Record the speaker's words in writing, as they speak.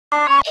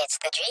It's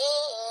the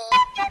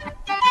dream.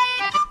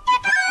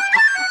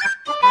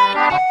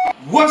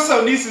 What's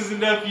up, nieces and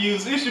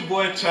nephews? It's your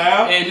boy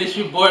Child. Hey, this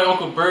your boy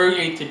Uncle Berg.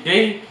 Hey,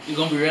 today we're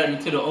gonna be reacting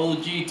to the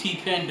OG T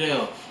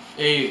Pendel.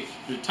 Hey,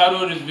 the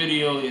title of this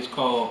video is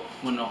called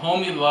 "When the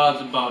Homie Lies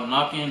About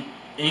Knocking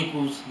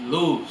Ankles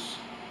Loose."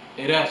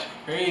 Hey, that's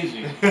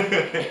crazy.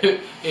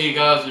 Hey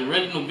guys, the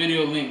original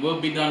video link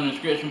will be down in the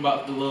description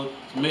box below,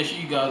 so make sure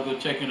you guys go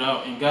check it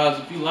out. And guys,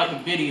 if you like the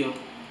video,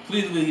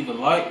 please leave a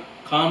like,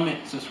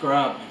 comment,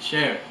 subscribe, and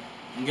share.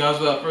 And guys,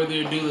 without further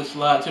ado, let's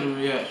slide to the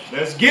reaction.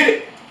 Let's get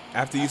it.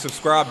 After you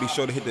subscribe, be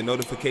sure to hit the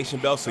notification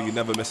bell so you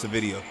never miss a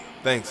video.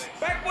 Thanks.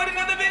 Back with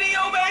another video,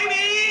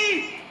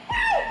 baby!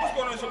 What's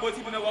going on? It's your boy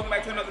T-Pendel. Welcome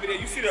back to another video.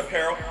 You see the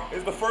apparel.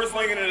 It's the first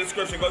link in the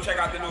description. Go check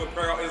out the new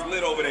apparel. It's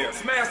lit over there.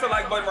 Smash the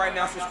like button right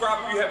now.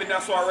 Subscribe if you haven't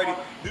done so already.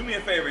 Do me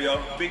a favor,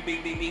 yo. Big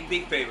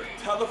favor.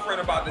 Tell a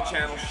friend about the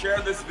channel. Share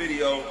this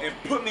video. And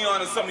put me on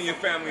to some of your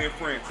family and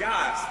friends.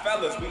 Guys,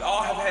 fellas, we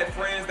all have had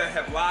friends that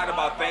have lied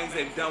about things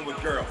they've done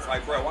with girls.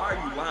 Like, bro, why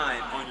are you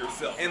lying on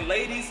yourself? And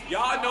ladies,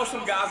 y'all know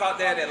some guys out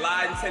there that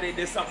lied and said they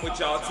did something with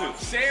y'all too.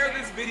 Share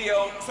this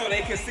video so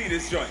they can see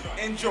this joint.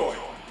 Enjoy.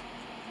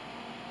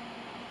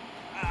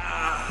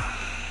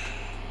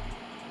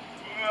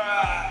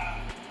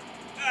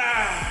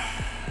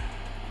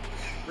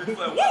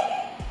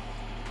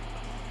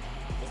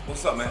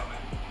 What's up, man?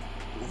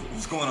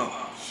 What's going on?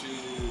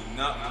 Shoot,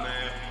 nothing,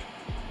 man.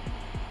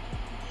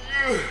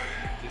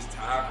 Just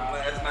tired from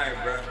last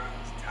night, bro.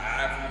 Just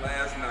tired from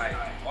last night.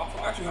 Well, I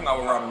forgot you hung out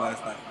with Robin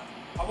last night.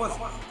 How was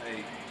it?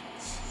 Hey,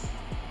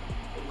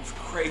 it was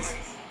crazy.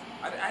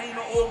 I didn't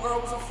know old girl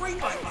was a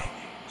freak like that.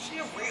 She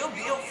a real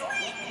deal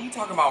freak. You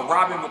talking about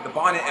Robin with the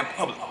bonnet in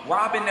public.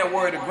 Robin that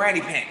wore the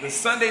granny pants. The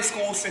Sunday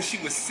school since she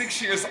was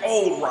 6 years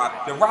old Robin.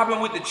 The Robin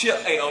with the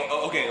chip. Hey,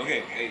 okay.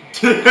 Hey.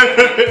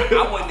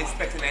 I wasn't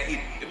expecting that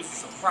either. It was a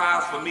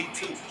surprise for me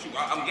too.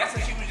 I'm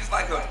guessing she was just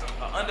like an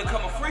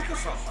undercover freak or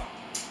something.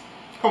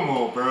 Come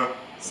on, bro.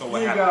 So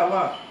what you ain't happened? got a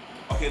lot.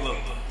 Okay, look.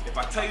 If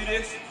I tell you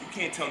this, you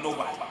can't tell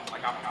nobody.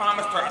 Like I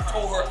promised her, I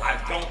told her I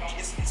don't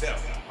kiss and tell.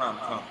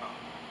 Promise.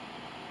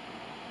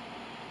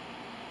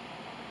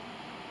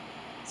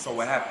 So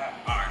what happened?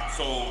 Alright,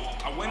 so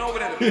I went over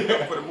there to pick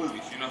up for the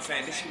movies, you know what I'm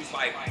saying? Then she was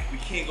like, we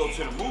can't go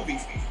to the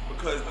movies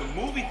because the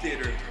movie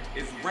theater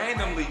is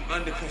randomly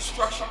under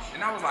construction.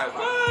 And I was like,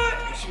 what?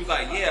 And she was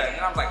like, yeah. And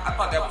I was like, I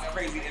thought that was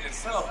crazy in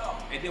itself.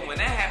 And then when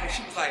that happened,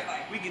 she was like,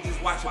 we could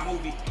just watch a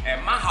movie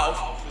at my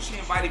house. So she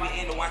invited me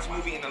in to watch a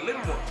movie in the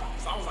living room.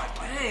 So I was like,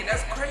 dang,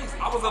 that's crazy.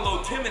 I was a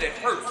little timid at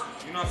first,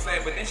 you know what I'm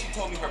saying? But then she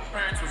told me her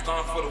parents was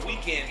gone for the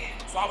weekend.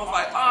 So I was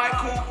like, all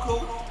right,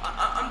 cool.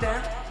 I'm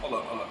down. Hold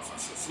up.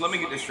 So let me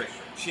get this straight.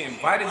 She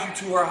invited you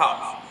to her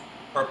house.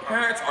 Her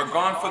parents are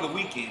gone for the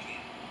weekend.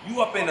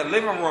 You up in the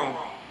living room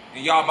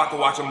and y'all about to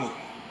watch a movie.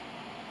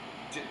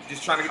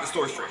 Just trying to get the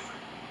story straight.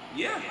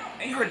 Yeah.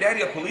 Ain't her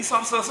daddy a police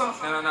officer or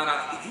something? No.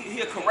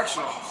 He a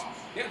correctional officer.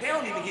 They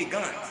don't even get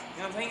guns. You know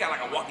what I'm saying? He got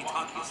like a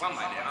walkie-talkie or something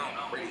like that. I don't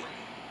know. Really.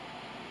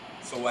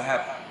 So what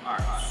happened?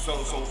 Alright, so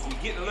we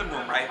get in the living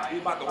room, right? We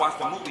about to watch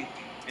the movie.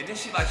 And then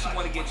she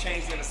want to get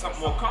changed into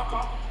something more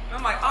comfortable. And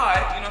I'm like, alright,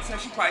 you know what I'm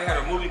saying? She probably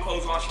had her movie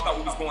clothes on. She thought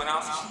we was going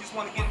out, so she just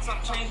wanted to get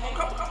something changed more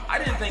comfortable. I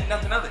didn't think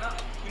nothing of it.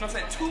 You know what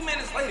I'm saying? 2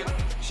 minutes later,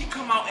 she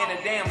come out in a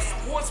damn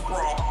sports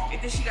bra, and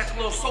then she got the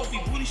little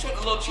Sophie booty short,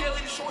 the little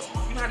cheerleader shorts.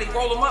 You know how they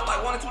roll them up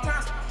like 1 or 2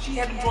 times? She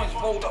had them joints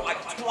rolled up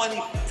like 20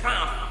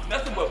 times.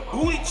 Nothing but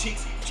booty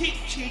cheeks, cheek,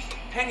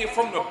 hanging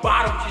from the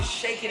bottom, just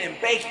shaking and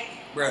baking.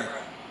 Bruh,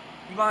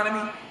 you know what I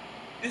mean?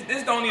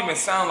 This don't even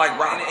sound like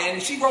right.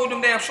 And she rolled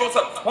them damn shorts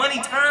up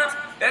 20 times.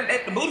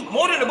 The booty,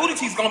 more than the booty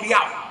cheeks gonna be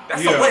out.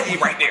 That's a wedgie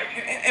right there.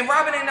 And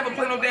Robin ain't never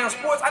played no damn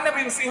sports. I never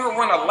even seen her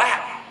run a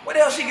lap. Where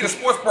the hell she get a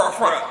sports bra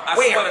from? I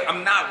swear,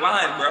 I'm not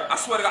lying, bro. I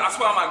swear to God, I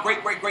swear on my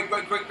great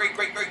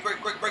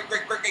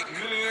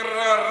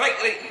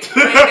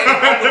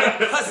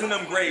cousin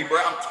them grade,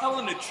 bro. I'm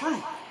telling the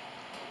truth.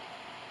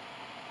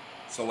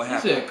 So what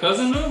happened? You said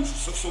cousin them?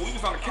 So we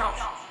was on the couch.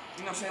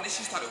 You know what I'm saying? Then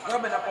she started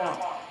rubbing up on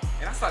her.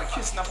 And I started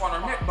kissing up on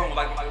her neck bone,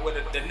 like where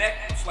the neck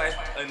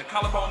 / and the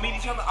collarbone meet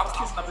each other. I was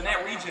kissing up in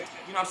that region,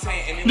 you know what I'm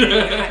saying? And then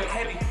it got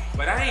heavy.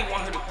 But I ain't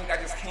want her to think I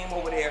just came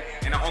over there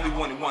and I only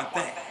wanted one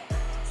thing.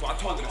 So I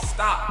told her to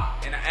stop,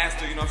 and I asked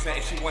her, you know what I'm saying,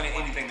 if she wanted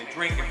anything to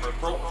drink, if her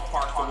throat was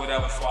parched or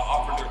whatever. So I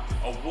offered her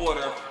a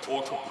water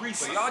or a Capri.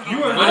 So y'all get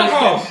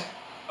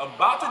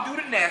about to do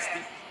the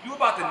nasty. You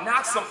about to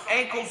knock some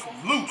ankles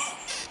loose.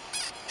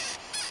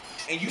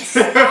 And you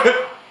stop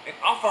and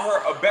offer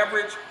her a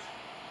beverage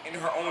in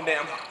her own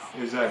damn house.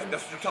 Exactly.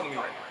 That's what you're telling me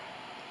right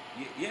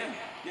now. Yeah.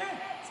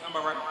 Sound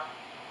about right.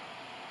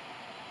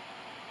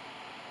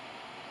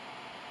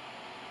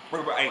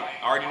 Hey,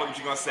 I already know what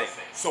you're gonna say.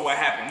 So what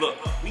happened? Look,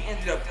 we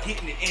ended up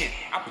getting it in.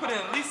 I put in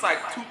at least like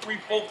 2, 3,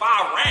 4, 5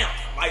 rounds.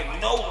 Like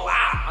no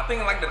lie. I think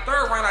in like the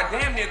 3rd round, I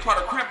damn near caught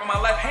a cramp in my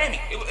left hammy.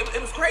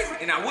 It was crazy.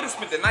 And I would have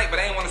spent the night, but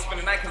I didn't want to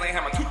spend the night because I ain't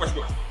have my toothbrush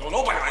with me. Don't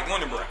nobody like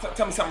Wonder Bro.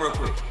 Tell me something real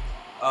quick.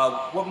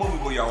 What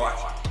movie will y'all watch?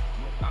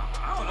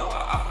 I don't know.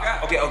 I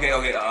forgot.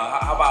 Okay.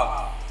 How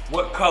about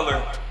what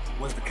color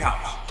was the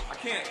couch? I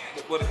can't.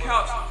 Well, the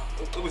couch,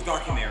 it was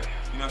dark in there.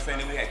 You know what I'm saying?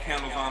 Then we had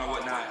candles on and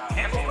whatnot.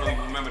 I don't really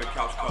remember the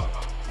couch color.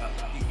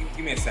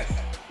 Give me a second.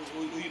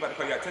 Who you about to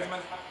call? You got a text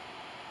message?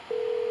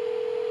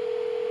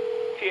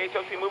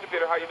 THOC Movie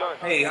Theater, how you doing?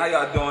 Hey, how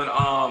y'all doing?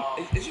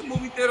 Is your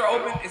movie theater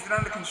open? Is it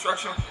under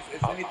construction?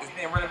 Is it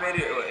being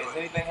renovated? Or is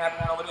anything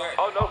happening over there?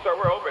 Oh, no, sir,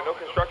 we're open. No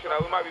construction.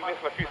 We might be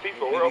missing a few seats,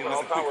 but we're open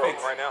all the time. We're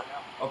open right now.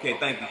 Okay,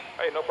 thank you.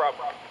 Hey, no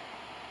problem.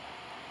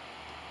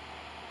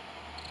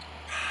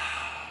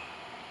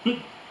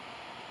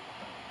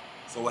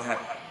 So what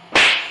happened?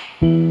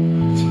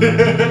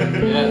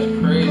 That's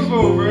crazy. Come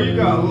on, bro. You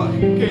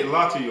can't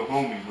lie to your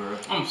homie, bro.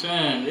 I'm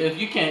saying, if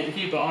you can't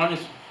keep it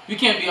honest, you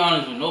can't be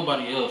honest with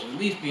nobody else. At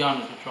least be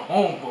honest with your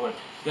homeboy.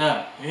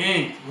 God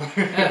dang,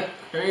 that's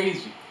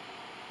crazy.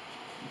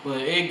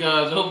 But hey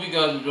guys, I hope you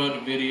guys enjoyed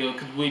the video,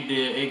 because we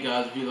did. Hey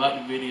guys, if you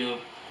liked the video,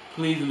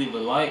 please leave a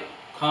like,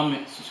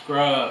 comment,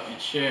 subscribe, and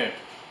share.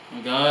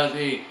 And guys,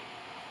 hey,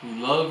 we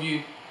love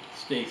you.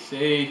 Stay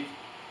safe.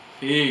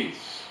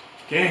 Peace.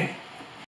 Gang.